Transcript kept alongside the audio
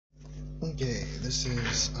Okay, this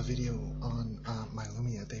is a video on my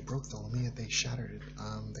Lumia. They broke the Lumia, they shattered it,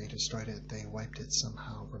 they destroyed it, they wiped it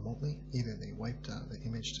somehow remotely. Either they wiped the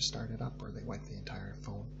image to start it up or they wiped the entire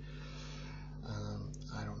phone.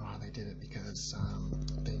 I don't know how they did it because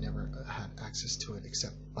they never had access to it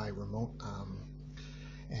except by remote,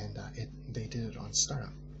 and they did it on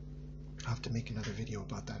startup. I'll have to make another video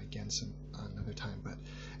about that again another time, but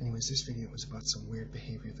anyways, this video was about some weird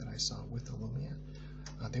behavior that I saw with the Lumia.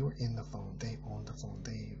 They were in the phone, they owned the phone,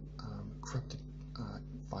 they corrupted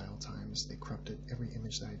file times, they corrupted every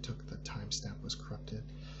image that I took, the timestamp was corrupted,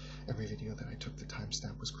 every video that I took, the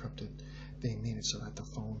timestamp was corrupted. They made it so that the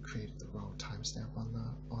phone created the wrong timestamp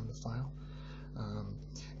on the file,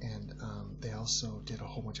 and they also did a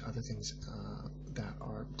whole bunch of other things that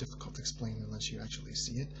are difficult to explain unless you actually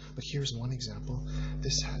see it. But here's one example.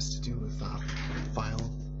 This has to do with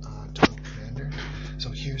file total commander.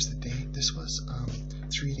 So here's the date. This was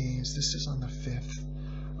 3 days. This is on the 5th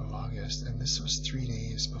of August, and this was 3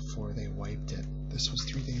 days before they wiped it. This was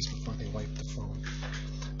 3 days before they wiped the phone.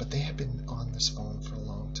 But they had been on this phone for a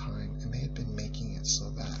long time, and they had been making it so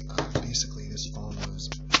that basically this phone was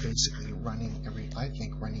basically running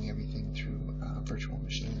everything through a virtual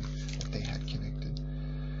machine that they had connected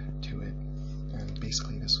to it. And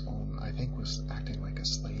basically this phone, I think, was acting like a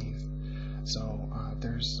slave. So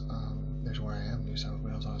there's where I am, New South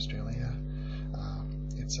Wales, Australia.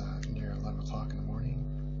 It's near 11 o'clock in the morning,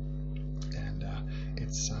 and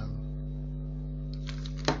it's the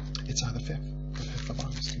 5th of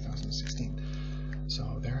August 2016.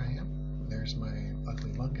 So there I am. There's my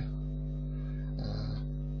ugly mug,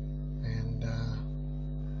 and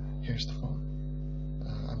here's the phone.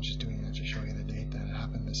 I'm just doing that to show you the date that it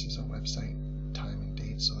happened. This is a website, time and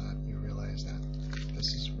date, so that you realize that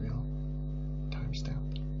this is real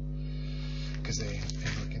timestamp. Because the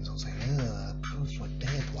Anglicans will say, proves what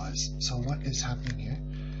day it was. So what is happening here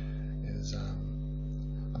is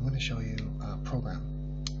I'm going to show you a program.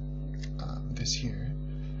 This here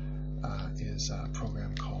is a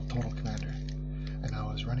program called Total Commander, and I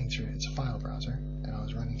was running through it. It's a file browser, and I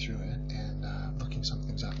was running through it and looking some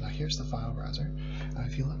things up. Now here's the file browser.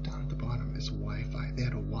 If you look down at the bottom, it's Wi-Fi. They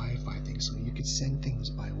had a Wi-Fi thing, so you could send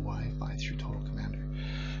things by Wi-Fi through Total Commander.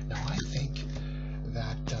 Now I think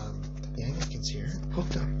that the Anglicans here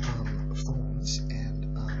hooked up phones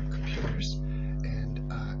and computers, and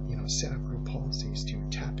set up group policies to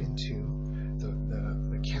tap into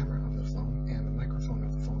the camera of the phone and the microphone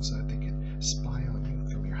of the phone so that they could spy on you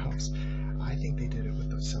from your house. I think they did it with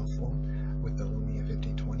the cell phone, with the Lumia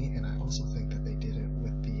 1520, and I also think that they did it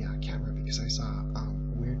with the camera, because I saw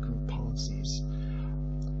weird group policies.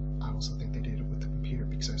 I also think they did it with the computer,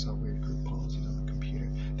 because I saw weird group policies on the computer.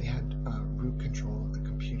 They had root control of the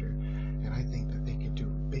computer, and I think that they could do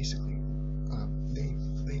basically,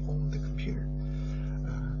 they own the computer.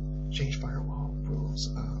 Change firewall rules.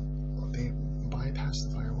 They bypassed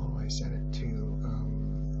the firewall. I set it to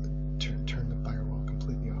turn the firewall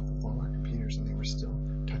completely off of all our computers, and they were still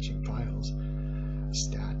touching files.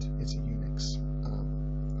 Stat, it's a Unix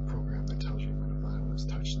program that tells you when a file is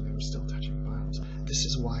touched, and they were still touching files. This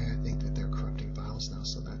is why I think that they're corrupting files now,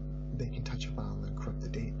 so that they can touch a file and then corrupt the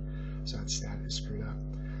date, so that stat is screwed up.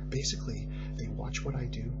 Basically, they watch what I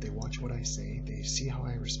do, they watch what I say, they see how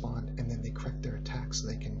I respond, and then they correct their attack so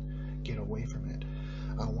they can get away from it.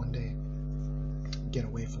 One day, get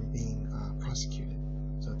away from being prosecuted,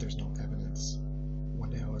 so that there's no evidence. One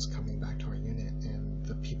day I was coming back to our unit, and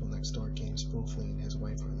the people next door, Games Fulfley and his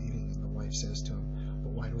wife, were leaving, and the wife says to him,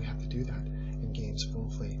 "But why do we have to do that?" And Games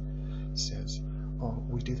Fulfley says, "Oh,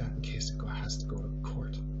 we do that in case it has to go to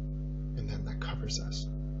court, and then that covers us."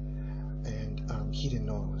 And he didn't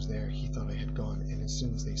know I was there. He thought I had gone, and as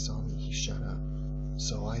soon as they saw me, he shut up.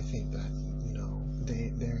 So I think that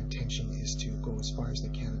their intention is to go as far as they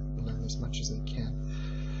can, learn as much as they can,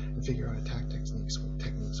 and figure out attack techniques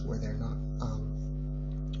where they're not,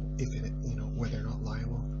 where they're not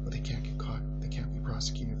liable, but they can't get caught, they can't be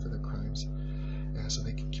prosecuted for their crimes, so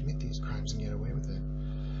they can commit these crimes and get away with it.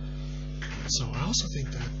 So I also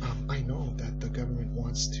think that I know that the government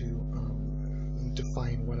wants to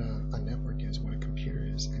define what a network is, what a computer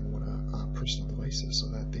is, and what a personal device is, so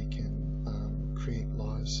that they can create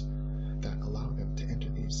laws that allow them to enter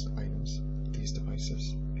these items, these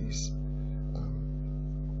devices, these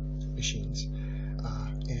machines,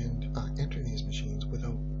 and enter these machines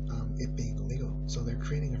without it being illegal. So they're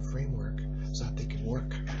creating a framework so that they can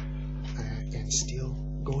work and steal,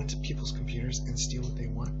 go into people's computers and steal what they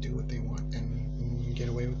want, do what they want, and get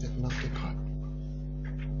away with it and not get caught.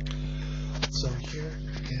 So here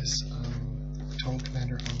is Total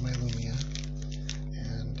Commander on my Lumia,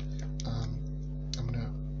 and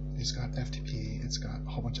it's got FTP, it's got a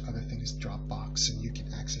whole bunch of other things, Dropbox, and you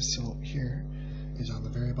can access. So here is on the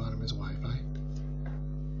very bottom is Wi-Fi.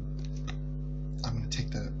 I'm going to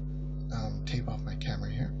take the tape off my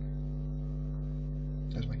camera here.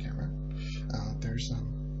 There's my camera. I'm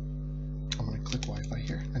going to click Wi-Fi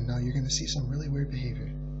here, and now you're going to see some really weird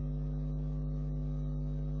behavior.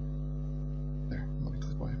 There, I'm going to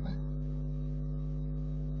click Wi-Fi.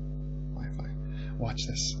 Wi-Fi. Watch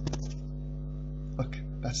this. Look,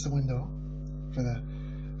 that's the window for the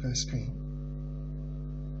screen.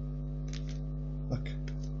 Look.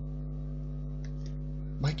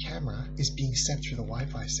 My camera is being sent through the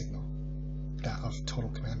Wi-Fi signal, that of Total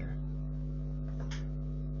Commander.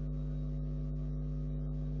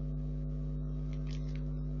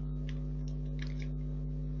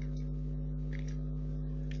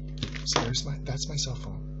 So that's my cell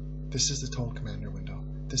phone. This is the Total Commander window.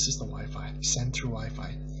 This is the Wi-Fi. Send through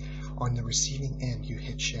Wi-Fi. On the receiving end, you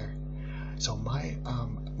hit share. So my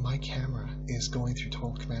camera is going through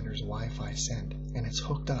Total Commander's Wi-Fi send, and it's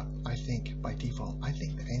hooked up, I think, by default. I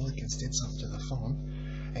think the Anglicans did something to the phone.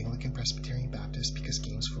 Anglican, Presbyterian, Baptist, because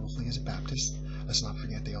Games Foley is a Baptist. Let's not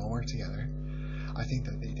forget they all work together. I think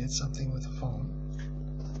that they did something with the phone,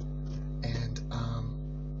 and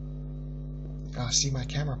see, my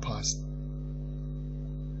camera paused.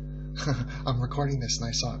 I'm recording this and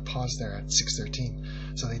I saw it pause there at 6:13.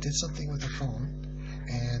 So they did something with the phone,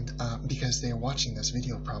 and because they're watching this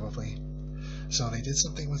video probably. So they did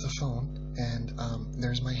something with the phone, and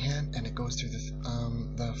there's my hand, and it goes through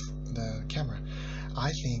the camera.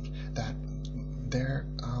 I think that their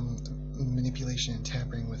manipulation and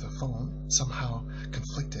tampering with a phone somehow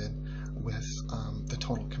conflicted with the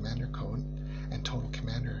Total Commander code, and Total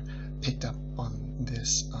Commander picked up on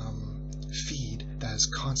this feed that is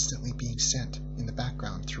constantly being sent in the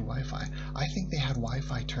background through Wi-Fi. I think they had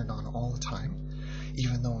Wi-Fi turned on all the time,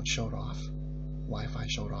 even though it showed off. Wi-Fi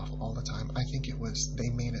showed off all the time. I think it was, they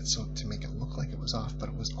made it so to make it look like it was off, but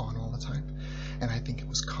it was on all the time. And I think it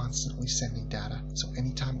was constantly sending data. So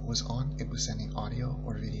anytime it was on, it was sending audio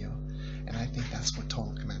or video. And I think that's what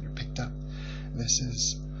Total Commander picked up. This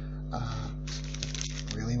is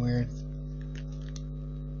really weird.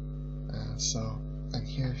 And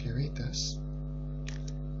here, if you read this,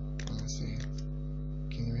 let's see,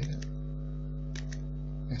 can you read it?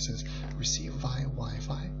 It says, receive via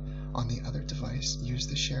Wi-Fi on the other device, use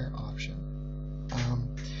the share option.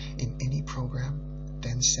 In any program,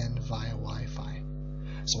 then send via Wi-Fi.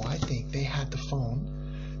 So I think they had the phone,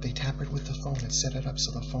 they tampered with the phone and set it up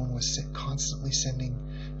so the phone was constantly sending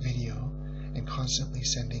video and constantly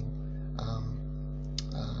sending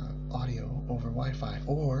audio over Wi-Fi,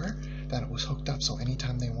 or that it was hooked up so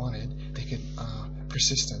anytime they wanted, they could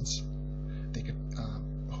persistence. They could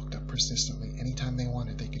hooked up persistently. Anytime they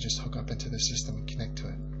wanted, they could just hook up into the system and connect to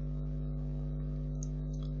it.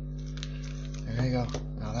 There you go.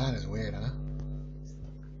 Now that is weird, huh?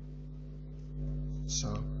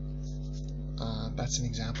 So that's an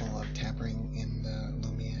example of tampering in the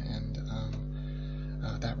Lumia, and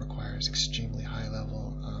that requires extremely high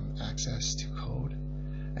level access to code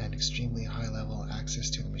and extremely high level access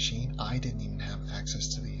to the machine. I didn't even have access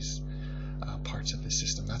to these parts of the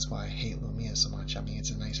system. That's why I hate Lumia so much. I mean,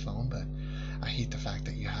 it's a nice phone, but I hate the fact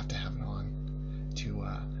that you have to have it on to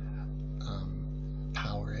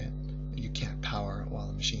power it. You can't power it while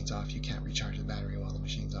the machine's off. You can't recharge the battery while the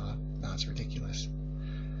machine's off. No, it's ridiculous.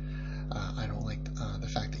 I don't like the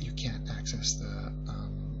fact that you can't access the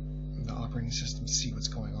operating system to see what's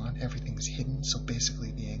going on. Everything's hidden, so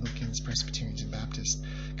basically the Anglicans, Presbyterians, and Baptist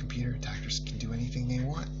computer attackers can do anything they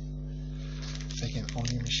want. They can own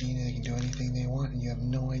your machine and they can do anything they want, and you have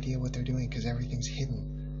no idea what they're doing because everything's hidden.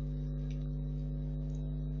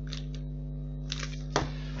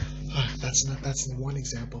 That's one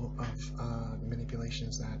example of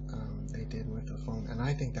manipulations that they did with the phone, and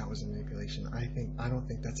I think that was a manipulation. I don't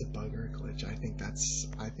think that's a bug or a glitch. I think that's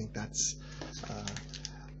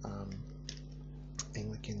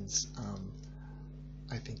Anglicans.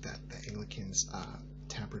 I think that the Anglicans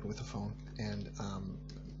tampered with the phone, and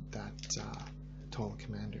that Total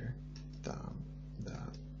Commander, the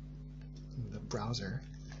browser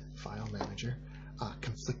file manager,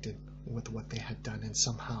 conflicted with what they had done, and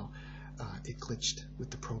somehow it glitched with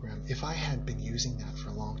the program. If I had been using that for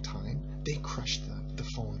a long time, they crushed the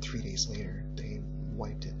phone 3 days later. They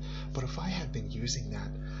wiped it. But if I had been using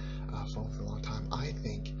that phone for a long time, I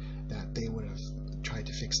think that they would have tried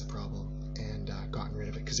to fix the problem and gotten rid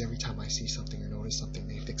of it, because every time I see something or notice something,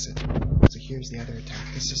 they fix it. So here's the other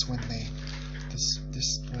attack. This is when this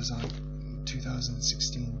was on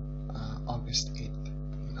 2016, August 8th.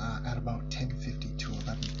 At about 10:50 to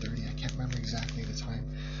 11:30, I can't remember exactly the time,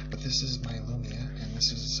 but this is my Lumia, and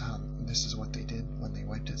this is what they did when they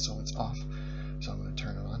wiped it. So it's off. So I'm going to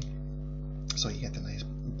turn it on. So you get the nice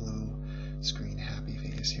blue screen happy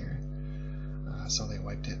face here. So they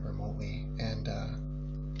wiped it remotely, and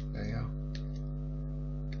there you go.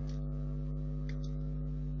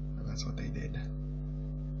 And that's what they did.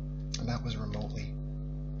 And that was remotely.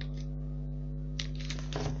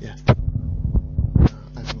 Yeah.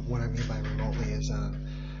 And what I mean by remotely is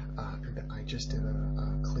I just did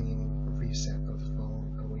a clean reset of the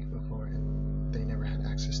phone a week before, and they never had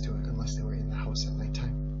access to it unless they were in the house at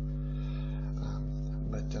nighttime.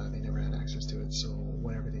 But they never had access to it, so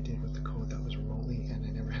whatever they did with the code, that was remotely, and I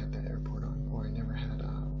never had that AirPort on, or I never had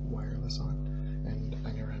wireless on, and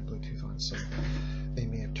I never had Bluetooth on, so they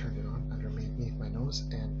may have turned it on underneath my nose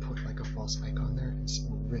and put like a false icon there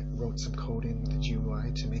and wrote some code in the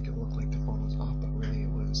GUI to make it look like the phone was off, but really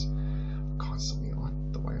it was constantly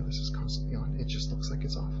on. The wireless is constantly on. It just looks like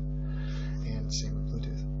it's off. And same with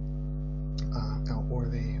Bluetooth. Or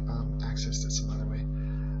they accessed it some other way.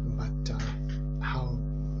 But how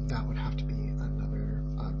that would have to be another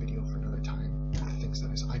video for another time. Things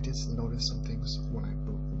that I did notice some things when I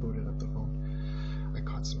booted up the phone. I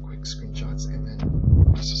caught some quick screenshots, and then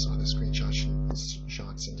I just saw the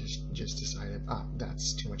screenshots and just decided,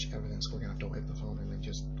 that's too much evidence, we're gonna have to wipe the phone, and then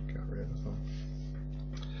just got rid of the phone.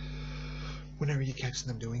 Whenever you catch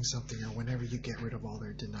them doing something, or whenever you get rid of all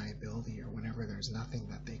their deniability, or whenever there's nothing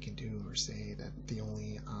that they can do or say, that the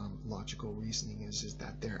only logical reasoning is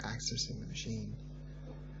that they're accessing the machine.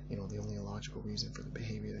 You know, the only logical reason for the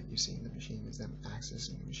behavior that you see in the machine is them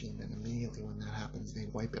accessing the machine. Then immediately when that happens, they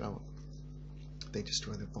wipe it out. They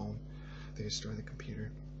destroy the phone, they destroy the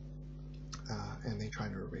computer, and they try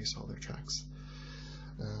to erase all their tracks.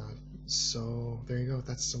 So there you go.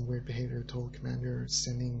 That's some weird behavior. Total Commander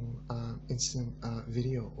sending instant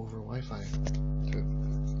video over Wi-Fi.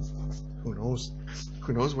 Who knows?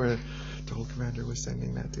 Who knows where Total Commander was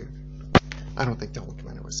sending that to? I don't think Total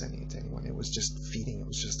Commander was sending it to anyone. It was just feeding. It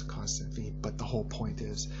was just a constant feed. But the whole point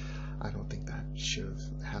is, I don't think that should have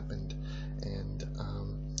happened. And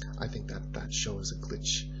I think that shows a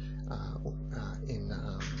glitch in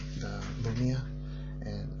the Lumia.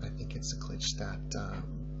 And I think it's a glitch that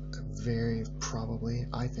very probably,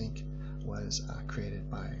 I think, was created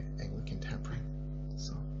by Anglican tampering.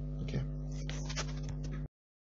 So.